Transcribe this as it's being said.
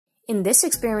In this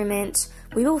experiment,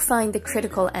 we will find the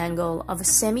critical angle of a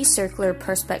semicircular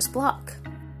perspex block.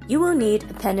 You will need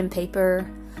a pen and paper,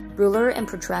 ruler and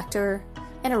protractor,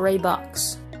 and a ray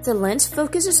box. The lens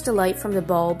focuses the light from the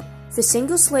bulb. The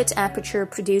single slit aperture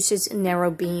produces a narrow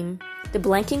beam. The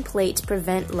blanking plates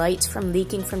prevent light from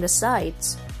leaking from the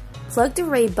sides. Plug the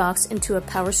ray box into a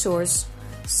power source.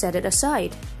 Set it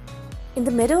aside. In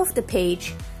the middle of the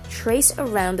page, trace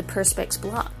around the perspex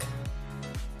block.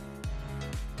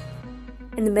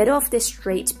 In the middle of this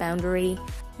straight boundary,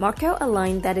 mark out a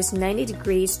line that is 90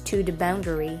 degrees to the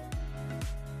boundary.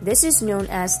 This is known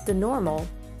as the normal.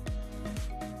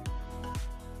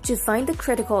 To find the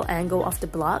critical angle of the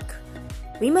block,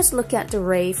 we must look at the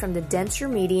ray from the denser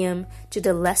medium to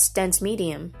the less dense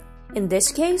medium. In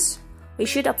this case, we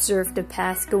should observe the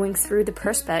path going through the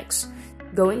perspex,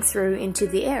 going through into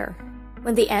the air.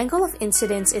 When the angle of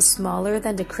incidence is smaller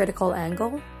than the critical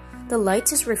angle, the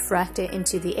light is refracted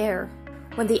into the air.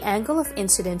 When the angle of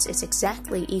incidence is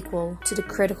exactly equal to the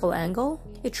critical angle,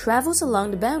 it travels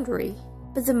along the boundary.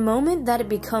 But the moment that it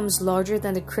becomes larger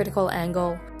than the critical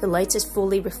angle, the light is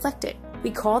fully reflected.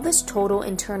 We call this total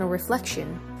internal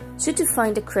reflection. So to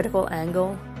find the critical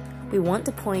angle, we want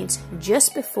the point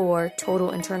just before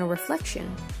total internal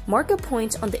reflection. Mark a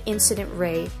point on the incident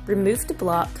ray, remove the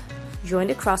block, join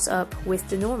the cross up with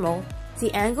the normal.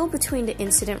 The angle between the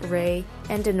incident ray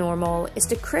and the normal is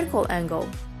the critical angle.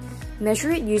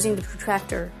 Measure it using the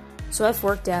protractor. So I've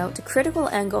worked out the critical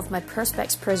angle of my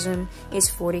perspex prism is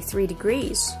 43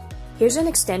 degrees. Here's an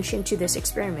extension to this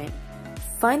experiment.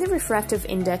 Find the refractive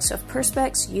index of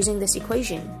perspex using this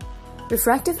equation.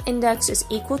 Refractive index is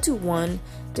equal to 1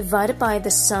 divided by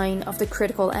the sine of the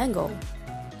critical angle.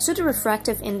 So the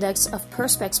refractive index of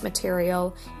perspex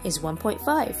material is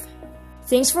 1.5.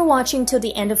 Thanks for watching till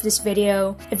the end of this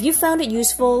video. If you found it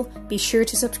useful, be sure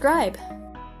to subscribe.